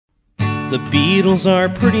The Beatles are a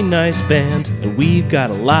pretty nice band, and we've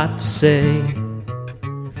got a lot to say.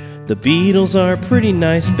 The Beatles are a pretty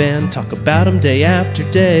nice band, talk about them day after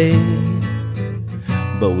day.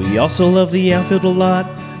 But we also love the outfield a lot,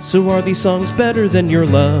 so are these songs better than your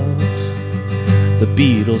love? The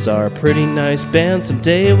Beatles are a pretty nice band,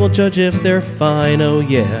 someday we'll judge if they're fine, oh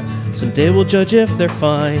yeah, someday we'll judge if they're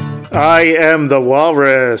fine. I am the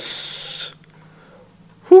Walrus.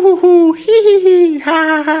 Hoo-hoo-hoo, hee-hee-hee,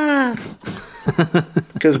 ha-ha-ha.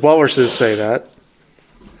 Because walruses say that.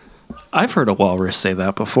 I've heard a walrus say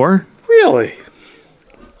that before. Really?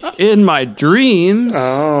 In my dreams.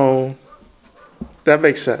 Oh, that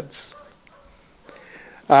makes sense.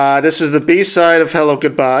 This is the B-side of Hello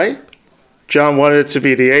Goodbye. John wanted it to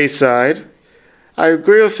be the A-side. I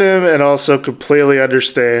agree with him and also completely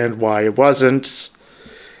understand why it wasn't.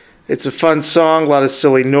 It's a fun song, a lot of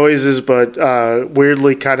silly noises, but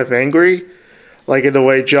weirdly kind of angry. Like in the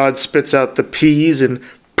way John spits out the P's and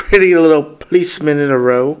pretty little policemen in a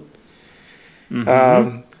row.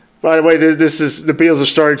 Mm-hmm. By the way, the Beatles are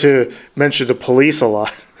starting to mention the police a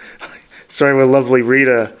lot. Starting with Lovely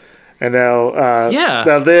Rita, and now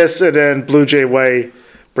this, and then Blue Jay Way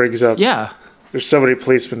brings up. Yeah. There's so many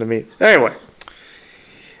policemen to meet. Anyway.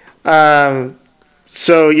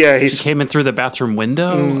 So, yeah, he came in through the bathroom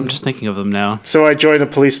window? I'm just thinking of them now. So I joined the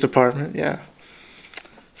police department, yeah.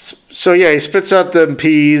 So, yeah, he spits out the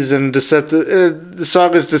P's, and the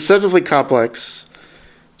song is deceptively complex.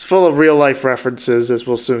 It's full of real-life references, as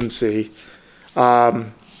we'll soon see.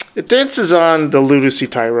 It dances on the lunacy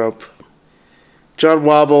tightrope. John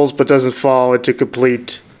wobbles, but doesn't fall into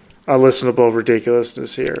complete unlistenable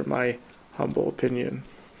ridiculousness here, in my humble opinion.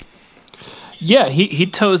 Yeah, he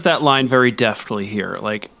toes that line very deftly here.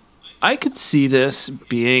 Like, I could see this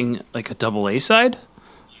being like a double A side,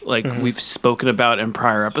 like we've spoken about in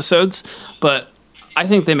prior episodes, but I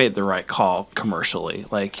think they made the right call commercially.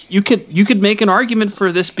 Like, you could make an argument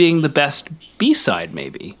for this being the best B side,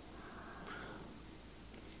 maybe.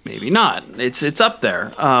 Maybe not. It's up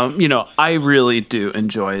there. I really do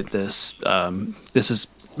enjoy this. This is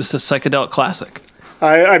a psychedelic classic.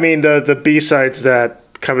 I mean the B sides that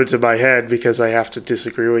come into my head because I have to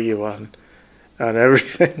disagree with you on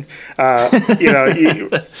everything.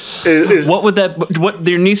 What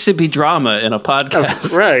there needs to be drama in a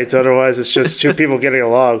podcast, right? Otherwise, it's just two people getting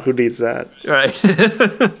along. Who needs that? Right.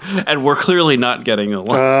 And we're clearly not getting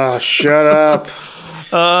along. Oh, shut up.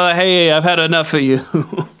 Hey, I've had enough of you.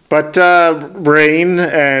 But Rain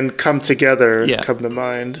and Come Together come to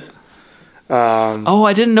mind.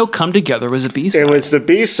 I didn't know Come Together was a B-side. It was the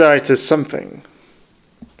B-side to Something.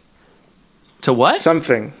 To what?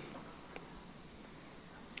 Something.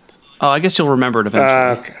 Oh, I guess you'll remember it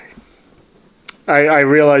eventually. Okay. I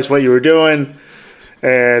realized what you were doing,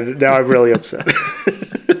 and now I'm really upset.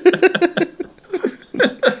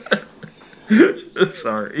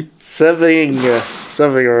 Sorry. Something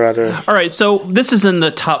or other. All right, so this is in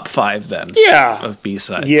the top 5 then. Yeah. Of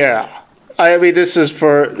B-sides. Yeah. I mean,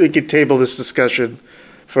 we could table this discussion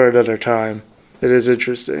for another time. It is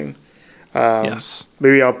interesting. Yes.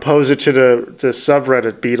 Maybe I'll pose it to the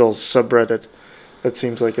subreddit, Beatles subreddit. That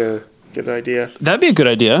seems like a good idea. That'd be a good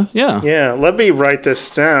idea, yeah. Yeah, let me write this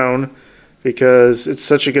down because it's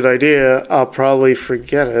such a good idea. I'll probably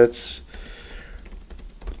forget it.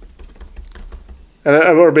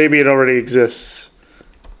 Or maybe it already exists.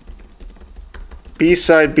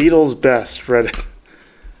 B-side Beatles Best, Reddit.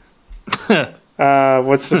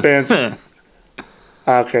 What's the band's...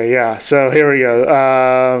 Okay, yeah. So here we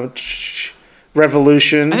go.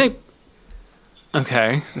 Revolution. I think...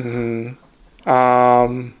 Okay. Mm-hmm.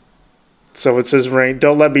 So it says Rain.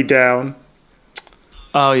 Don't Let Me Down.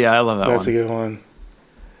 Oh, yeah, I love that That's one. a good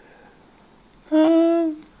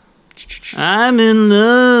one. I'm in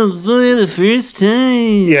love for the first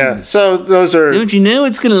time. Yeah, so those are... Don't you know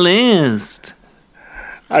it's going to last?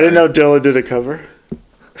 I didn't know Dylan did a cover.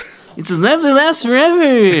 It's a love that lasts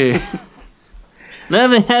forever.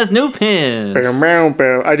 Love that has no past.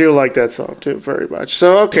 I do like that song too very much.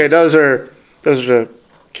 So okay, those are the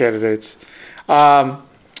candidates.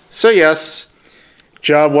 So yes,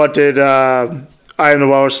 John wanted I Am the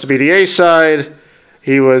Walrus to be the A side.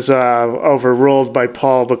 He was overruled by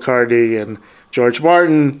Paul McCartney and George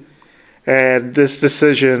Martin, and this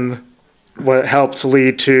decision helped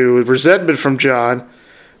lead to resentment from John,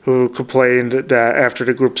 who complained that after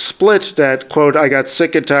the group split that, quote, I got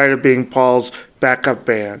sick and tired of being Paul's backup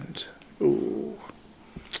band. Ooh.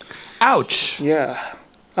 Ouch. Yeah.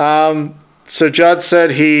 So John said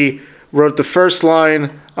he wrote the first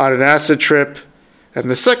line on an acid trip and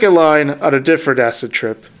the second line on a different acid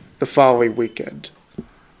trip the following weekend.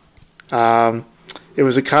 It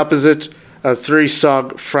was a composite of 3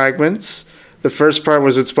 song fragments. The first part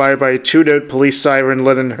was inspired by a 2-note police siren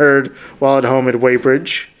Lennon heard while at home in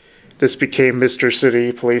Weybridge. This became Mr.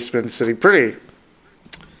 City, Policeman Sitting Pretty.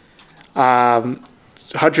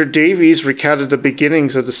 Hunter Davies recounted the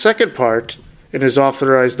beginnings of the second part in his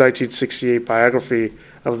authorized 1968 biography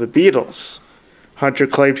of the Beatles. Hunter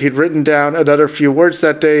claimed he'd written down another few words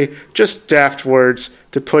that day, just daft words,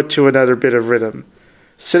 to put to another bit of rhythm.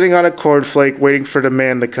 Sitting on a cornflake waiting for the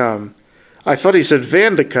man to come. I thought he said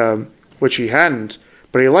van to come, which he hadn't,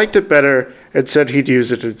 but he liked it better and said he'd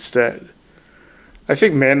use it instead. I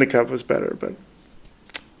think man to come was better, but...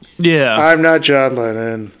 Yeah. I'm not John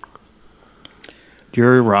Lennon.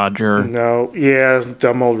 You're Roger. No, yeah,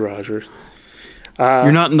 dumb old Roger.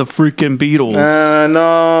 You're not in the freaking Beatles.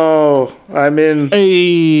 No, I'm in...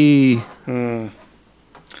 Hey! The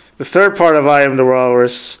third part of I Am The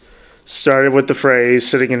Walrus started with the phrase,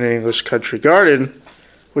 sitting in an English country garden,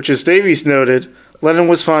 which, as Davies noted, Lennon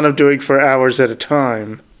was fond of doing for hours at a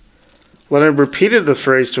time. Lennon repeated the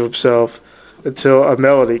phrase to himself until a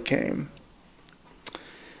melody came.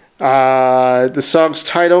 The song's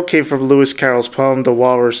title came from Lewis Carroll's poem, The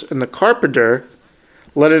Walrus and the Carpenter.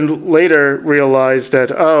 Lennon later realized that,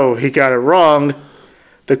 he got it wrong.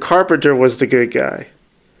 The carpenter was the good guy.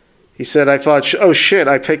 He said, I thought,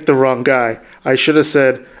 I picked the wrong guy. I should have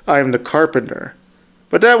said, I am the carpenter.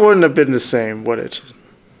 But that wouldn't have been the same, would it?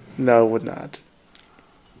 No, it would not.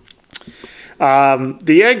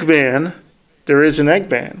 The Eggman, there is an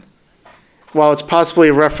Eggman. While it's possibly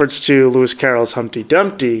a reference to Lewis Carroll's Humpty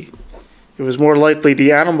Dumpty, it was more likely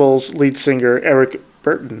the Animals' lead singer Eric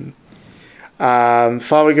Burton.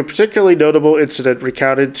 Following a particularly notable incident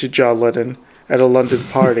recounted to John Lennon at a London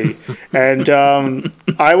party. And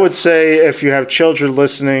I would say if you have children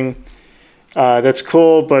listening, that's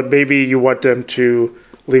cool, but maybe you want them to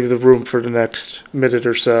leave the room for the next minute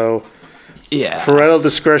or so. Yeah. Parental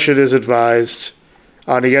discretion is advised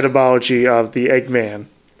on the etymology of the Eggman.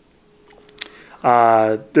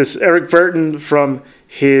 This Eric Burton, from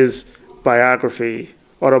his autobiography,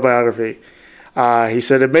 he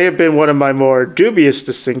said, it may have been one of my more dubious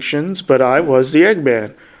distinctions, but I was the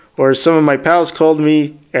Eggman, or as some of my pals called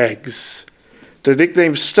me, Eggs. The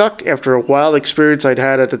nickname stuck after a wild experience I'd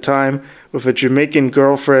had at the time with a Jamaican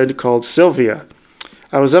girlfriend called Sylvia.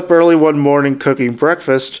 I was up early one morning cooking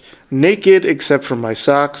breakfast, naked except for my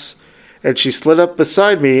socks, and she slid up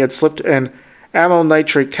beside me and slipped an amyl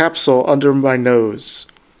nitrate capsule under my nose.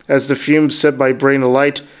 As the fumes set my brain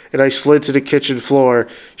alight and I slid to the kitchen floor,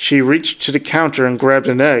 she reached to the counter and grabbed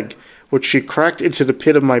an egg, which she cracked into the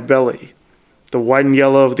pit of my belly. The white and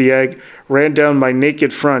yellow of the egg ran down my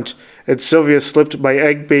naked front, and Sylvia slipped my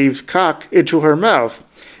egg-bathed cock into her mouth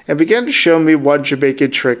and began to show me one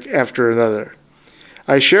Jamaican trick after another.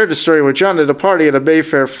 I shared the story with John at a party at a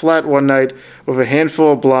Mayfair flat one night with a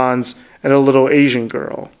handful of blondes and a little Asian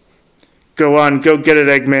girl. Go on, go get it,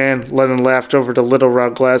 Eggman, Lennon laughed over the little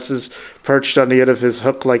round glasses perched on the end of his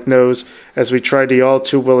hook-like nose as we tried the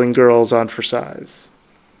all-too-willing girls on for size.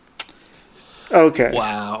 Okay.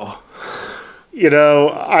 Wow. You know,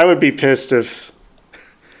 I would be pissed if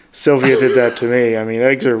Sylvia did that to me. I mean,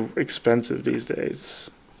 eggs are expensive these days.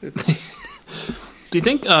 It's... Do you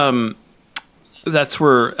think that's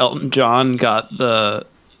where Elton John got the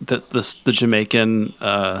Jamaican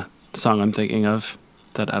song I'm thinking of?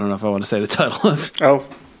 That I don't know if I want to say the title of.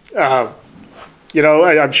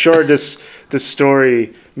 I'm sure this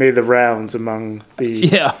story made the rounds among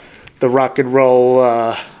the rock and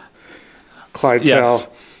roll clientele. Yes.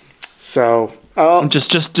 So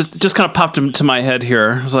just kind of popped into my head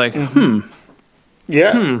here. I was like,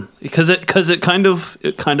 because it kind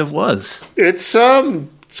of was. It's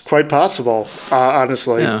quite possible,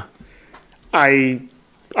 honestly. Yeah. I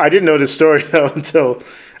didn't know this story though until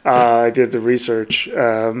I did the research.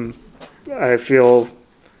 I feel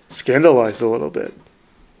scandalized a little bit.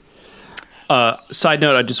 Side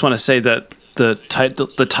note: I just want to say that the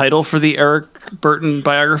title for the Eric Burton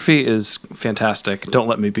biography is fantastic. Don't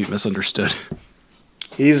let me be misunderstood.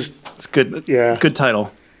 It's good. Yeah, good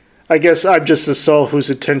title. I guess I'm just a soul whose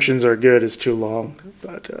intentions are good is too long,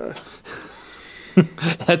 but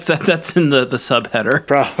that's in the subheader.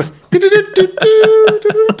 Probably.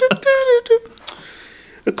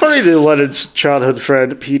 According to Lennon's childhood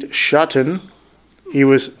friend Pete Shotton, he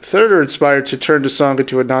was further inspired to turn the song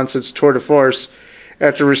into a nonsense tour de force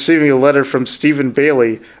after receiving a letter from Stephen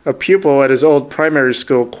Bailey, a pupil at his old primary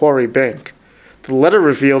school, Quarry Bank. The letter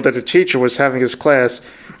revealed that a teacher was having his class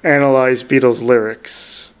analyze Beatles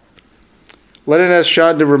lyrics. Lennon asked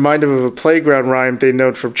Shotton to remind him of a playground rhyme they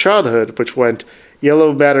known from childhood, which went,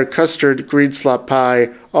 "Yellow batter custard, green slop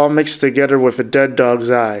pie, all mixed together with a dead dog's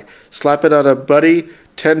eye. Slap it on a buddy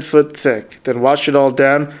 10 foot thick, then wash it all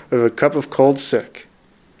down with a cup of cold sick.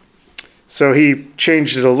 So he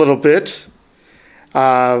changed it a little bit.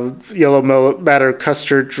 Yellow matter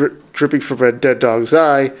custard dripping from a dead dog's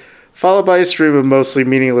eye, followed by a stream of mostly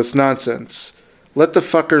meaningless nonsense. Let the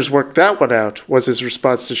fuckers work that one out, was his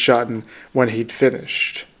response to Shotton when he'd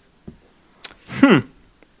finished.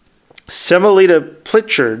 Semolita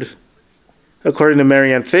Pritchard, according to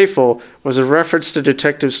Marianne Faithfull, was a reference to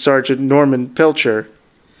Detective Sergeant Norman Pilcher,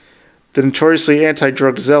 the notoriously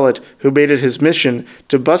anti-drug zealot who made it his mission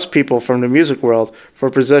to bust people from the music world for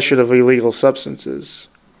possession of illegal substances.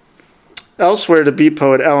 Elsewhere, the beat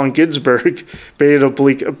poet Allen Ginsberg made an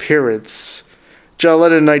oblique appearance. John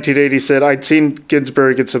Lennon in 1980 said, "I'd seen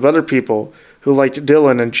Ginsberg and some other people who liked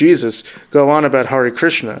Dylan and Jesus go on about Hare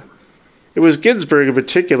Krishna. It was Ginsberg in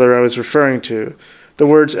particular I was referring to. The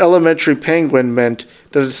words elementary penguin meant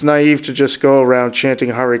that it's naive to just go around chanting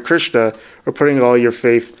Hare Krishna or putting all your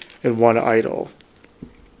faith in one idol."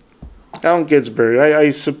 Allen Ginsberg, I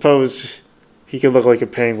suppose he could look like a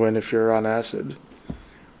penguin if you're on acid.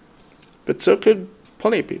 But so could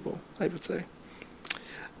plenty of people, I would say.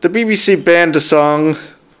 The BBC banned a song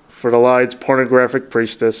for the lines Pornographic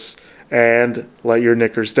Priestess and Let Your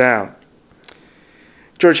Knickers Down.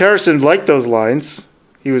 George Harrison liked those lines.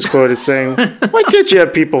 He was quoted saying, "Why can't you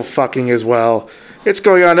have people fucking as well? It's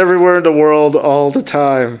going on everywhere in the world all the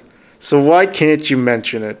time. So why can't you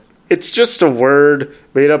mention it? It's just a word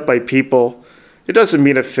made up by people. It doesn't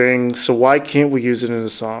mean a thing, so why can't we use it in a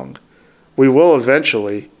song? We will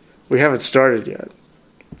eventually. We haven't started yet."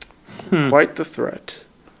 Quite the threat.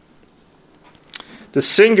 The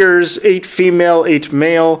singers, 8 female, 8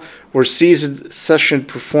 male, were seasoned session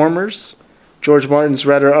performers. George Martin's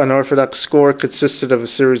rather unorthodox score consisted of a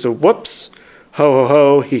series of whoops, ho ho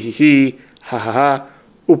ho, hee hee hee, ha ha ha,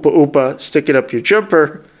 oopa oopa, stick it up your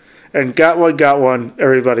jumper, and got one,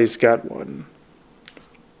 everybody's got one.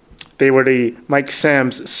 They were the Mike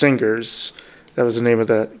Sam's Singers. That was the name of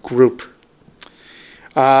that group.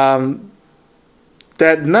 That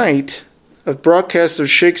night, a broadcast of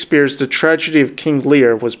Shakespeare's The Tragedy of King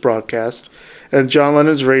Lear was broadcast, and John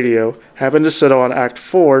Lennon's radio happened to settle on Act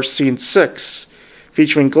 4, Scene 6,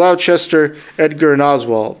 featuring Gloucester, Edgar, and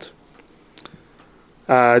Oswald.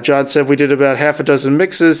 John said, "We did about half a dozen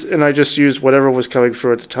mixes, and I just used whatever was coming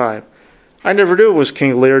through at the time. I never knew it was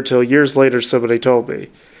King Lear till years later somebody told me,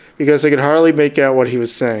 because I could hardly make out what he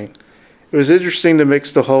was saying. It was interesting to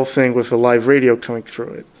mix the whole thing with a live radio coming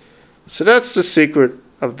through it. So that's the secret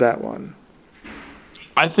of that one."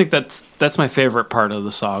 I think that's my favorite part of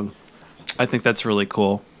the song. I think that's really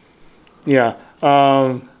cool. Yeah.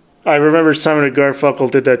 I remember Simon and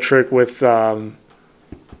Garfunkel did that trick with, although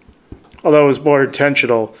it was more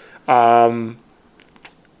intentional, it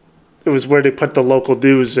was where they put the local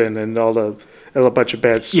news in and a bunch of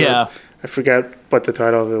bad stuff. Yeah. I forgot what the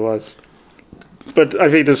title of it was. But I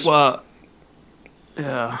think this... Well,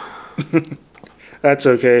 yeah. That's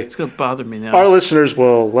okay. It's going to bother me now. Our listeners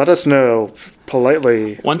will let us know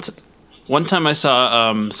politely. One time I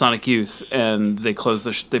saw Sonic Youth, and they closed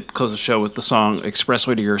the show with the song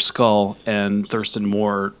 "Expressway to Your Skull," and Thurston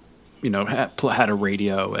Moore, had a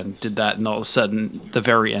radio and did that, and all of a sudden, the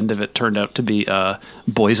very end of it turned out to be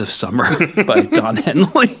 "Boys of Summer" by Don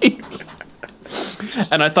Henley.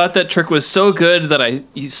 And I thought that trick was so good that I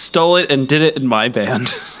stole it and did it in my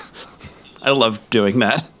band. I love doing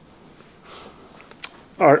that.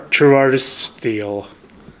 True artists steal.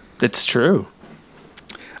 It's true.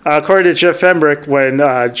 According to Jeff Emmerich, when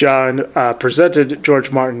John presented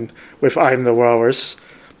George Martin with I'm the Walrus,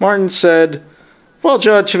 Martin said, "Well,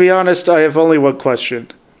 John, to be honest, I have only one question.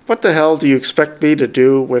 What the hell do you expect me to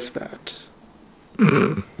do with that?"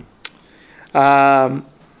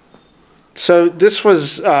 So this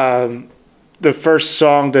was the first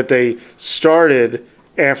song that they started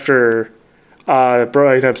after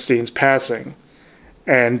Brian Epstein's passing.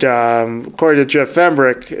 And according to Jeff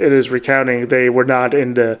Emmerich, in his recounting, they were not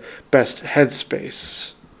in the best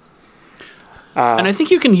headspace. And I think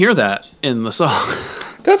you can hear that in the song.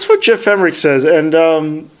 That's what Jeff Emmerich says.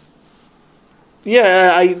 And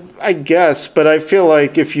yeah, I guess. But I feel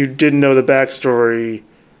like if you didn't know the backstory,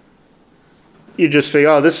 you just think,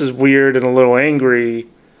 oh, this is weird and a little angry.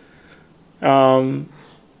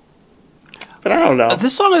 But I don't know.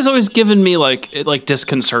 This song has always given me like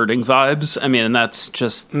disconcerting vibes. I mean, and that's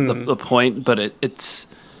just the point. But it's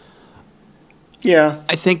yeah.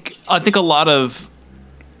 I think a lot of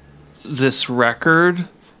this record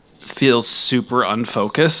feels super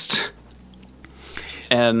unfocused.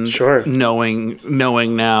 And sure. knowing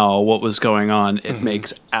now what was going on, it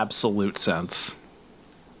makes absolute sense.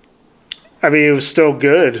 I mean, it was still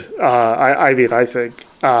good. I think.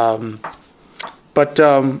 But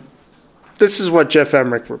this is what Jeff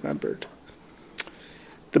Emmerich remembered.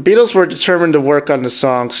 The Beatles were determined to work on the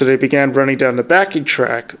song, so they began running down the backing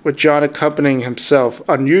track, with John accompanying himself,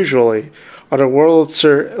 unusually, on a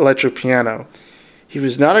Wurlitzer electric piano. He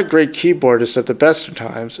was not a great keyboardist at the best of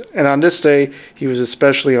times, and on this day he was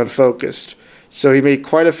especially unfocused, so he made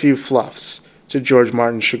quite a few fluffs, to George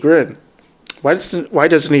Martin's chagrin. Why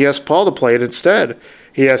doesn't he ask Paul to play it instead?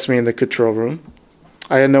 He asked me in the control room.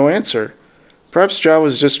 I had no answer. Perhaps John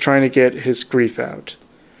was just trying to get his grief out.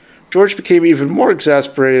 George became even more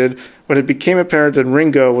exasperated when it became apparent that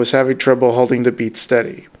Ringo was having trouble holding the beat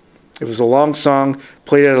steady. It was a long song,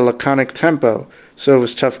 played at a laconic tempo, so it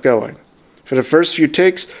was tough going. For the first few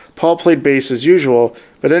takes, Paul played bass as usual,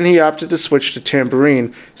 but then he opted to switch to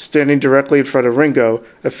tambourine, standing directly in front of Ringo,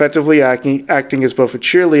 effectively acting as both a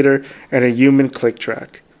cheerleader and a human click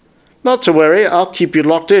track. "Not to worry, I'll keep you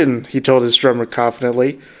locked in," he told his drummer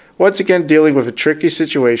confidently, once again dealing with a tricky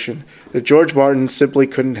situation that George Martin simply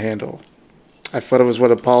couldn't handle. I thought it was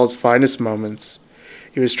one of Paul's finest moments.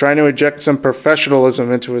 He was trying to inject some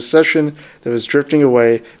professionalism into a session that was drifting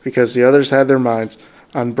away because the others had their minds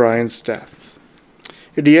on Brian's death.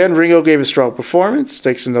 In the end, Ringo gave a strong performance,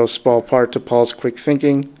 thanks in no small part to Paul's quick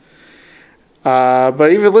thinking.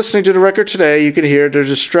 But even listening to the record today, you can hear they're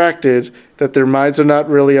distracted, that their minds are not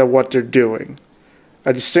really on what they're doing.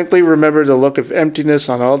 I distinctly remember the look of emptiness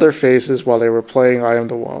on all their faces while they were playing I Am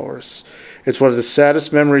The Walrus. It's one of the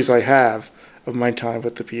saddest memories I have of my time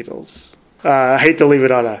with the Beatles. I hate to leave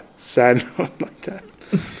it on a sad note like that.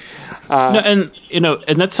 And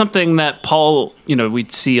that's something that Paul,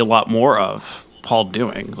 we'd see a lot more of Paul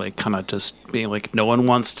doing, like kind of just being like, no one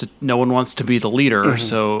wants to be the leader,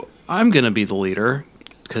 so I'm going to be the leader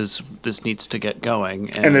because this needs to get going.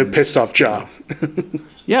 And it pissed off John.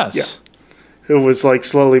 Yes. Yeah. Who was like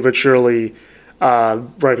slowly but surely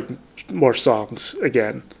writing more songs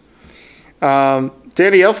again.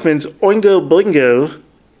 Danny Elfman's Oingo Boingo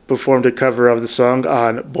performed a cover of the song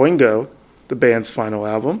on Boingo, the band's final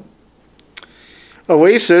album.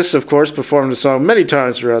 Oasis, of course, performed the song many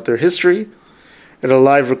times throughout their history, and a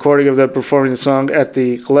live recording of them performing the song at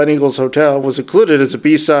the Glen Eagles Hotel was included as a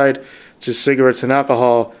B-side to Cigarettes and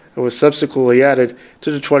Alcohol, and was subsequently added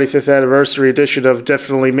to the 25th anniversary edition of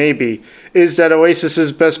Definitely Maybe. Is that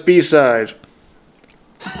Oasis's best B-side?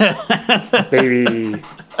 Baby.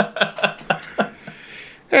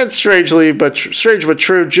 And strange but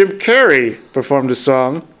true, Jim Carrey performed a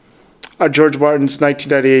song on George Martin's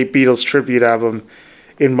 1998 Beatles tribute album,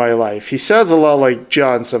 In My Life. He sounds a lot like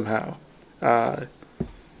John somehow.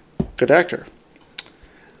 Good actor.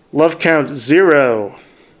 Love Count 0.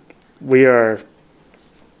 We are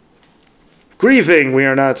grieving, we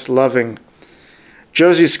are not loving.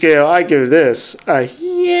 Josie scale, I give this a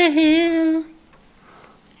yeah.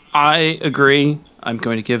 I agree. I'm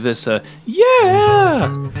going to give this a yeah.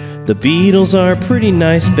 The Beatles are a pretty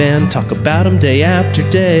nice band, talk about them day after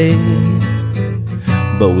day.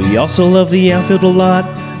 But we also love the outfield a lot,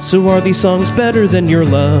 so are these songs better than your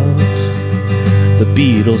love? The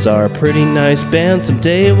Beatles are a pretty nice band,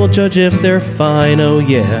 someday we'll judge if they're fine, oh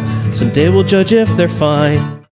yeah, someday we'll judge if they're fine.